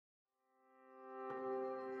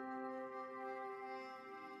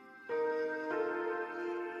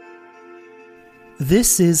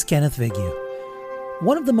This is Kenneth Vigil.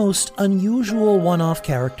 One of the most unusual one-off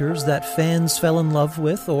characters that fans fell in love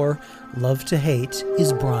with or love to hate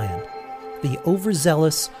is Brian, the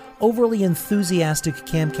overzealous, overly enthusiastic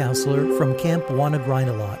camp counselor from Camp Wanna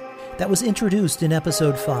Grind a Lot that was introduced in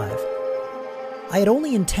Episode 5. I had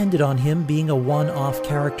only intended on him being a one-off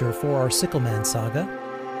character for our Sickleman saga,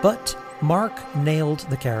 but Mark nailed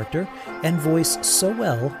the character and voice so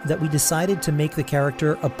well that we decided to make the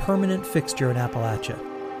character a permanent fixture in Appalachia.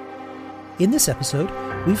 In this episode,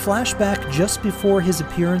 we flash back just before his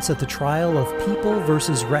appearance at the trial of People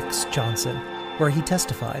vs. Rex Johnson, where he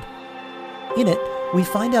testified. In it, we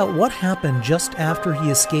find out what happened just after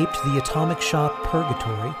he escaped the atomic shop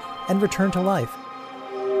purgatory and returned to life.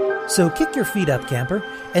 So kick your feet up, camper,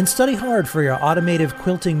 and study hard for your automated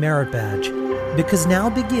quilting merit badge, because now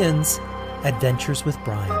begins Adventures with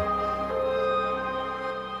Brian.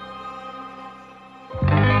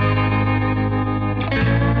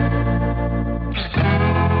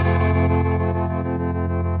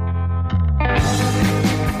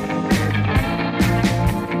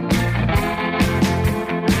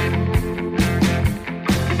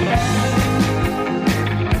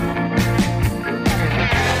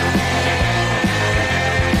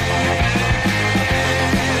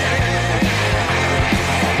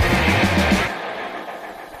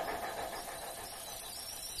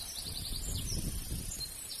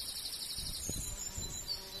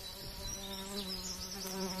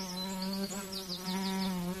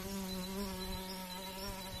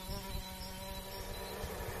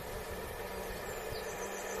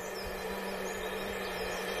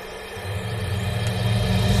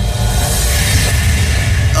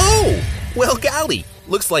 Well, golly,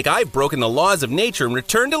 looks like I've broken the laws of nature and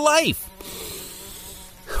returned to life.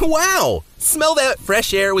 Wow! Smell that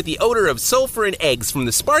fresh air with the odor of sulfur and eggs from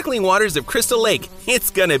the sparkling waters of Crystal Lake. It's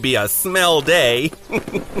gonna be a smell day.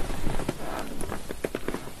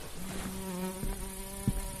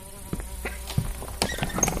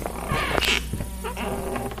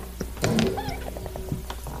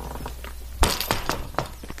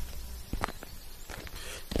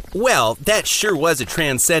 Well, that sure was a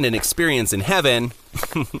transcendent experience in heaven.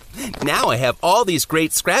 Now I have all these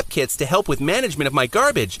great scrap kits to help with management of my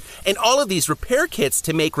garbage, and all of these repair kits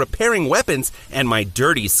to make repairing weapons, and my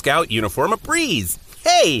dirty scout uniform a breeze.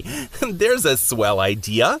 Hey, there's a swell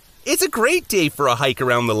idea. It's a great day for a hike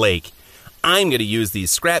around the lake. I'm going to use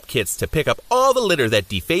these scrap kits to pick up all the litter that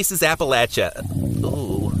defaces Appalachia.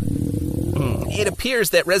 Ooh. It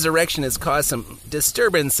appears that resurrection has caused some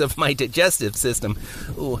disturbance of my digestive system.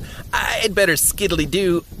 Ooh, I'd better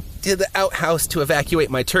skiddly-doo to the outhouse to evacuate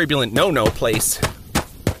my turbulent no-no place.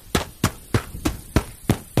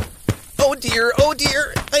 Oh dear,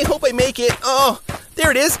 I hope I make it. Oh,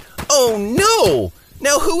 there it is. Oh no!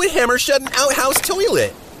 Now who would hammer shut an outhouse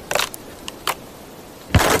toilet?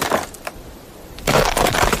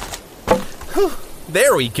 Whew.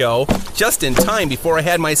 There we go. Just in time before I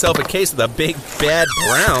had myself a case of the big bad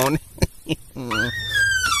brown.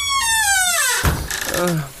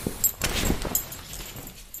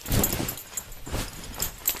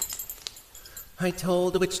 I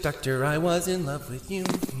told the witch doctor I was in love with you.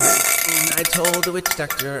 I told the witch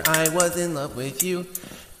doctor I was in love with you.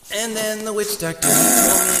 And then the witch doctor told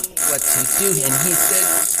me what to do, and he said,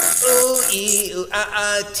 ooh, ee, ooh, ah,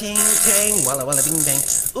 ah, ting, tang, walla, walla, bing, bang.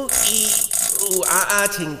 Ooh, ee, ooh, ah, ah,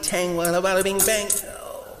 ting, tang, walla, walla, bing, bang.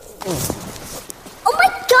 Oh my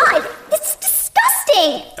God, this is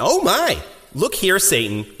disgusting! Oh my! Look here,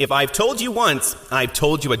 Satan. If I've told you once, I've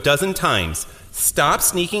told you a dozen times. Stop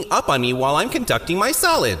sneaking up on me while I'm conducting my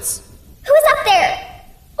solids. Who's up there?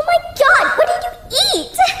 Oh my God, what did you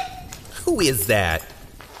eat? Who is that?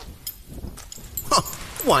 Huh,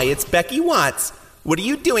 why, it's Becky Watts. What are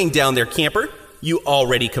you doing down there, camper? You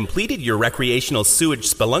already completed your recreational sewage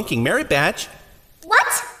spelunking merit badge. What?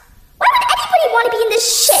 Why would anybody want to be in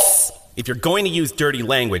this shit? If you're going to use dirty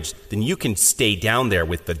language, then you can stay down there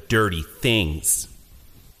with the dirty things.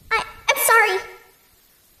 I'm sorry.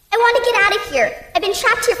 I want to get out of here. I've been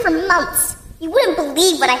trapped here for months. You wouldn't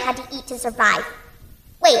believe what I had to eat to survive.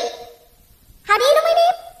 Wait, how do you know my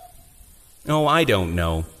name? Oh, I don't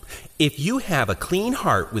know. If you have a clean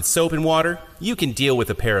heart with soap and water, you can deal with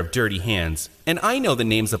a pair of dirty hands. And I know the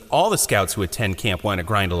names of all the scouts who attend Camp Wanna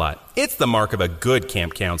Grind a Lot. It's the mark of a good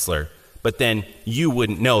camp counselor. But then you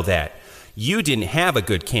wouldn't know that. You didn't have a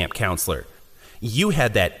good camp counselor. You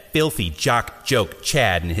had that filthy jock joke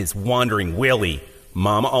Chad and his wandering Willie.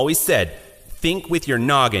 Mama always said, think with your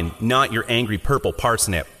noggin, not your angry purple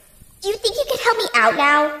parsnip. Do you think you can help me out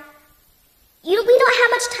now? We don't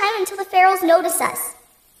have much time until the pharaohs notice us.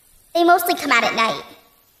 They mostly come out at night.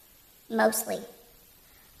 Mostly.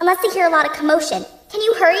 Unless they hear a lot of commotion. Can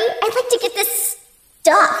you hurry? I'd like to get this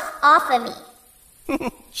stuff off of me.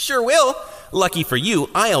 Sure will. Lucky for you,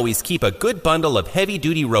 I always keep a good bundle of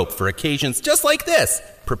heavy-duty rope for occasions just like this.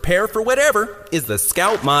 Prepare for whatever is the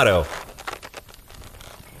Scout motto.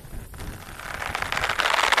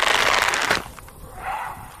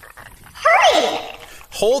 Hurry!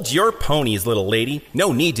 Hold your ponies, little lady.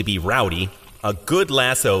 No need to be rowdy. A good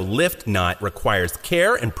lasso lift knot requires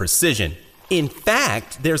care and precision. In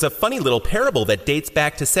fact, there's a funny little parable that dates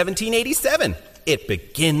back to 1787. It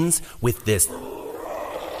begins with this. Throw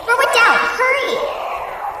it down, hurry!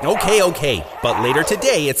 Okay, but later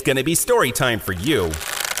today it's gonna be story time for you.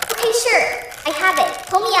 Okay, sure. I have it.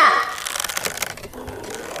 Pull me up.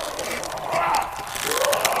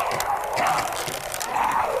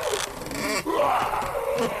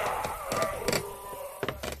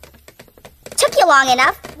 Took you long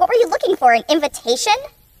enough. What were you looking for, an invitation?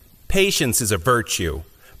 Patience is a virtue,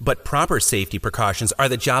 but proper safety precautions are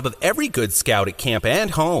the job of every good scout at camp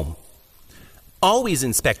and home. Always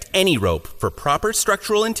inspect any rope for proper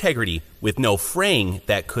structural integrity with no fraying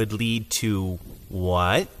that could lead to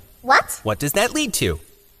what? What? What does that lead to?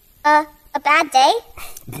 A bad day?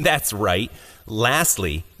 That's right.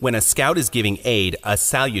 Lastly, when a scout is giving aid, a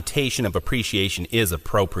salutation of appreciation is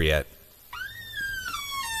appropriate.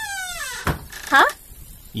 Huh?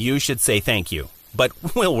 You should say thank you, but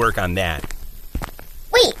we'll work on that.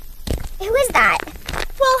 Wait, who is that?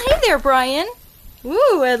 Well, hey there, Brian.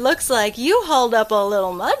 Ooh, it looks like you hauled up a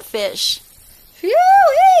little mudfish.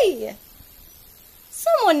 Phew-wee!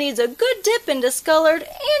 Someone needs a good dip in discolored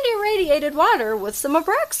and irradiated water with some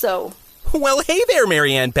Abraxo. Well, hey there,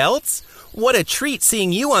 Marianne Belts. What a treat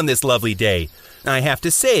seeing you on this lovely day. I have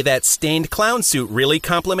to say that stained clown suit really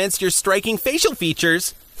complements your striking facial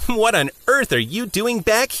features. What on earth are you doing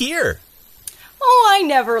back here? Oh, I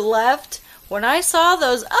never left. When I saw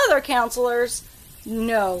those other counselors,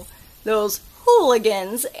 those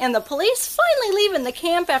hooligans, and the police finally leaving the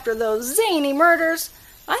camp after those zany murders,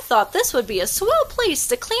 I thought this would be a swell place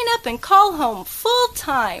to clean up and call home full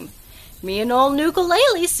time. Me and old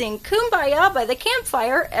Ukulele sing Kumbaya by the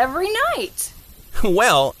campfire every night.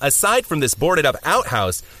 Well, aside from this boarded-up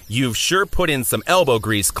outhouse, you've sure put in some elbow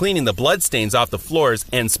grease cleaning the bloodstains off the floors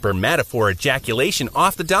and spermatophore ejaculation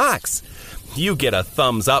off the docks. You get a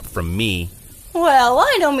thumbs up from me. Well,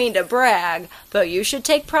 I don't mean to brag, but you should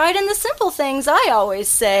take pride in the simple things, I always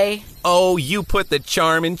say. Oh, you put the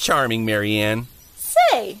charm in charming, Marianne.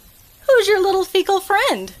 Say, who's your little fecal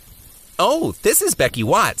friend? Oh, this is Becky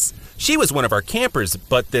Watts. She was one of our campers,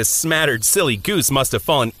 but this smattered silly goose must have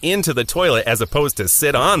fallen into the toilet as opposed to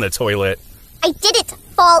sit on the toilet. I didn't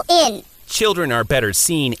fall in. Children are better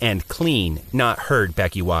seen and clean, not heard,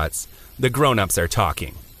 Becky Watts. The grown-ups are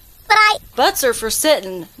talking. But Butts are for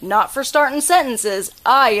sitting, not for starting sentences,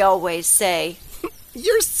 I always say.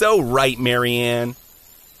 You're so right, Marianne.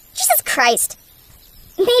 Jesus Christ.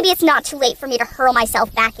 Maybe it's not too late for me to hurl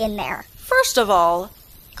myself back in there. First of all,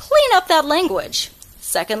 clean up that language.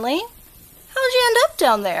 Secondly, how'd you end up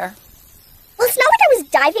down there? Well, it's not like I was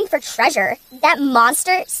diving for treasure. That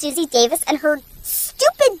monster, Susie Davis, and her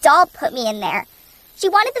stupid doll put me in there. She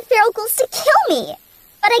wanted the feral ghouls to kill me.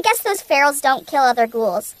 But I guess those ferals don't kill other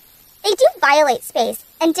ghouls. They do violate space,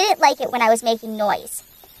 and didn't like it when I was making noise.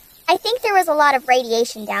 I think there was a lot of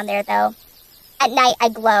radiation down there, though. At night, I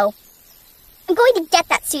glow. I'm going to get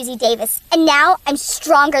that Susie Davis, and now I'm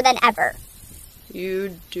stronger than ever.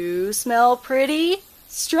 You do smell pretty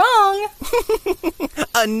strong.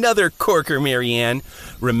 Another corker, Marianne.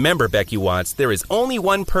 Remember, Becky Watts, there is only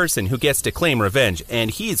one person who gets to claim revenge, and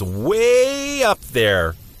he's way up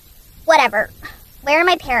there. Whatever. Where are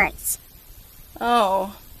my parents?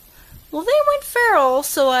 Oh. Well, they went feral,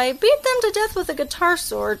 so I beat them to death with a guitar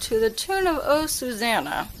sword to the tune of Oh,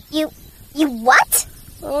 Susanna. You what?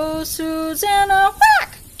 Oh, Susanna,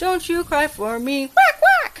 whack! Don't you cry for me, whack,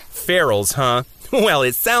 whack! Ferals, huh? Well,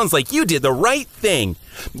 it sounds like you did the right thing.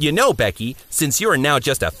 You know, Becky, since you are now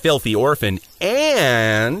just a filthy orphan,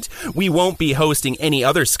 and we won't be hosting any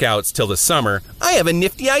other scouts till the summer, I have a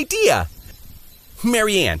nifty idea.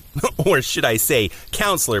 Marianne, or should I say,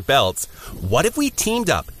 Counselor Belts, what if we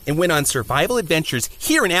teamed up and went on survival adventures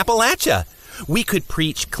here in Appalachia? We could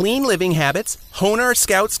preach clean living habits, hone our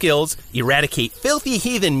scout skills, eradicate filthy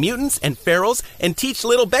heathen mutants and ferals, and teach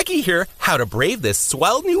little Becky here how to brave this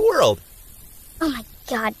swell new world. Oh my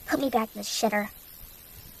God, put me back in the shitter.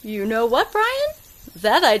 You know what, Brian?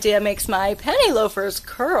 That idea makes my penny loafers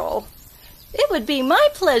curl. It would be my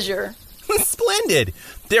pleasure. Splendid!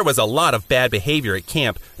 There was a lot of bad behavior at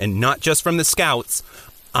camp, and not just from the scouts.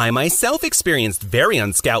 I myself experienced very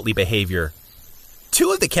unscoutly behavior.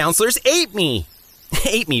 2 of the counselors ate me.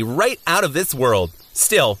 Ate me right out of this world.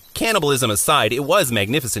 Still, cannibalism aside, it was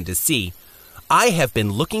magnificent to see. I have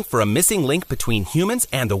been looking for a missing link between humans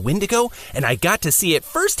and the Wendigo, and I got to see it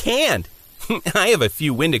firsthand. I have a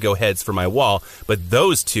few Wendigo heads for my wall, but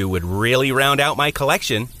those two would really round out my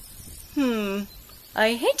collection.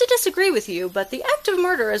 I hate to disagree with you, but the act of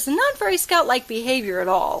murder is not very Scout-like behavior at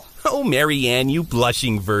all. Oh, Marianne, you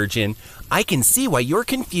blushing virgin. I can see why you're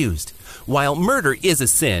confused. While murder is a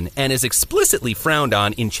sin and is explicitly frowned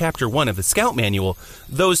on in Chapter 1 of the Scout Manual,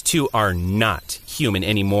 those two are not human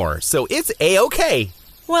anymore, so it's A-okay.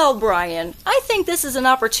 Well, Brian, I think this is an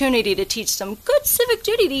opportunity to teach some good civic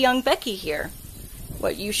duty to young Becky here.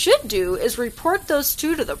 What you should do is report those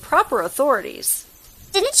two to the proper authorities.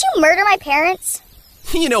 Didn't you murder my parents?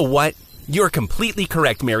 You know what? You're completely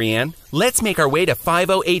correct, Marianne. Let's make our way to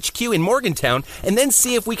 50 HQ in Morgantown and then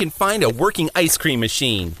see if we can find a working ice cream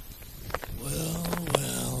machine. Well.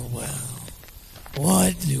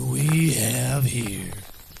 What do we have here?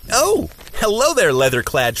 Oh, hello there,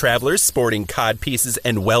 leather-clad travelers sporting cod pieces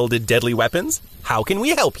and welded deadly weapons. How can we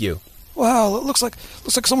help you? Well, it looks like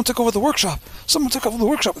someone took over the workshop.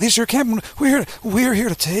 These are your camp. We're here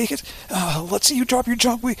to take it. Let's see you drop your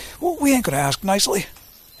junk. We ain't gonna ask nicely.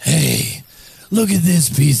 Hey, look at this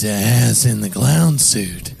piece of ass in the clown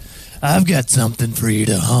suit. I've got something for you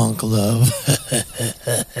to honk, love.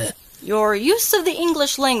 Your use of the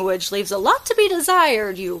English language leaves a lot to be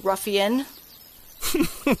desired, you ruffian.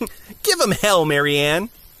 Give 'em hell, Marianne.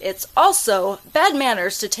 It's also bad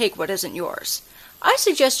manners to take what isn't yours. I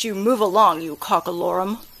suggest you move along, you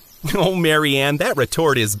cockalorum. Oh, Marianne, that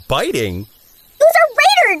retort is biting. Those are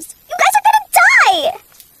raiders! You guys are gonna die!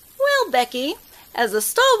 Well, Becky, as a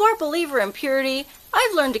stalwart believer in purity,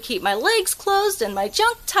 I've learned to keep my legs closed and my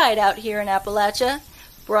junk tied out here in Appalachia.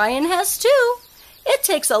 Brian has too. It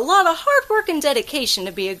takes a lot of hard work and dedication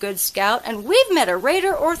to be a good scout, and we've met a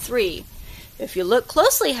raider or three. If you look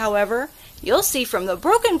closely, however, you'll see from the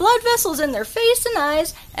broken blood vessels in their face and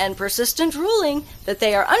eyes and persistent drooling that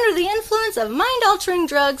they are under the influence of mind-altering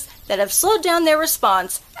drugs that have slowed down their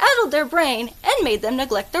response, addled their brain, and made them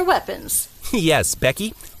neglect their weapons. Yes,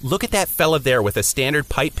 Becky, look at that fella there with a standard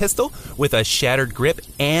pipe pistol with a shattered grip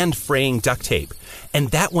and fraying duct tape.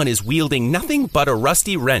 And that one is wielding nothing but a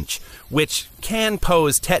rusty wrench, which can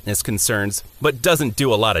pose tetanus concerns, but doesn't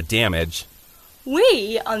do a lot of damage.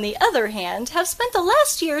 We, on the other hand, have spent the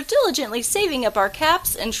last year diligently saving up our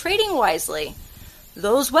caps and trading wisely.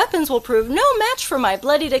 Those weapons will prove no match for my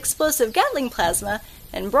bloodied explosive Gatling plasma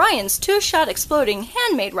and Brian's two-shot exploding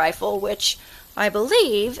handmade rifle, which I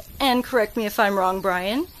believe, and correct me if I'm wrong,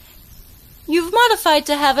 Brian, you've modified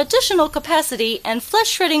to have additional capacity and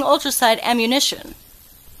flesh-shredding ultracide ammunition.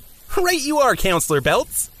 Right you are, Counselor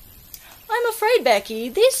Belts. I'm afraid, Becky,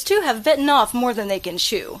 these two have bitten off more than they can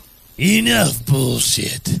chew. Enough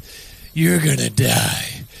bullshit. You're gonna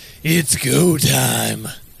die. It's go time.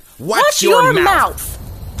 Watch your mouth!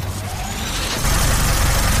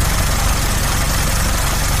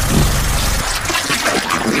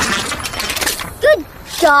 Good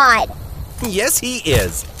God! Yes, he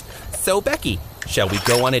is. So, Becky, shall we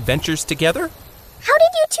go on adventures together? How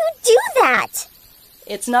did you two do that?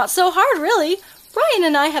 It's not so hard, really. Brian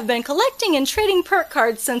and I have been collecting and trading perk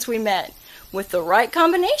cards since we met. With the right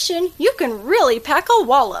combination, you can really pack a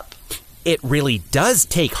wallop. It really does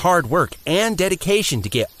take hard work and dedication to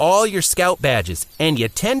get all your scout badges, and you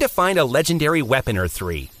tend to find a legendary weapon or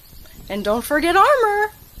three. And don't forget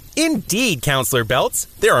armor. Indeed, Counselor Belts.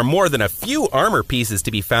 There are more than a few armor pieces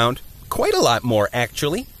to be found. Quite a lot more,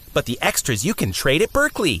 actually. But the extras you can trade at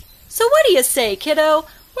Berkeley. So what do you say, kiddo?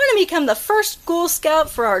 Want to become the first Ghoul Scout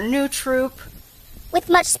for our new troop? With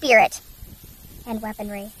much spirit. And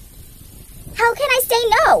weaponry. How can I say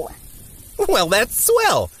no? Well, that's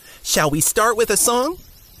swell. Shall we start with a song?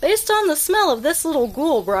 Based on the smell of this little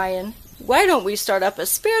ghoul, Brian, why don't we start up a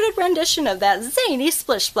spirited rendition of that zany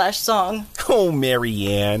Splish Splash song? Oh,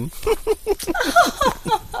 Marianne.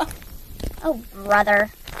 Oh, brother.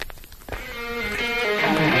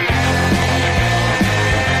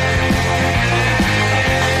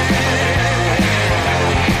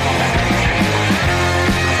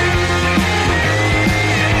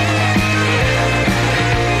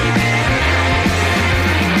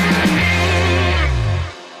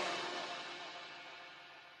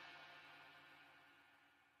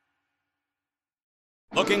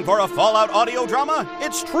 Looking for a Fallout audio drama?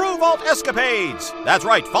 It's True Vault Escapades! That's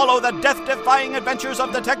right, follow the death-defying adventures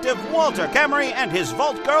of Detective Walter Camry and his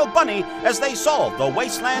Vault Girl Bunny as they solve the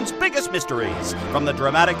Wasteland's biggest mysteries. From the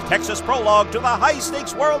dramatic Texas prologue to the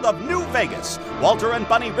high-stakes world of New Vegas, Walter and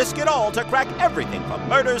Bunny risk it all to crack everything from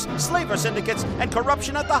murders, slaver syndicates, and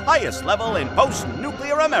corruption at the highest level in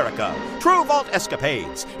post-nuclear America. True Vault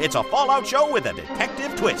Escapades. It's a Fallout show with a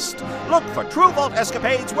detective twist. Look for True Vault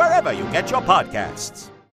Escapades wherever you get your podcasts.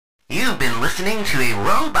 You've been listening to a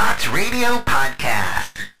Robots Radio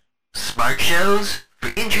podcast. Smart shows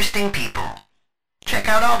for interesting people. Check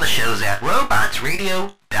out all the shows at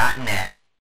robotsradio.net.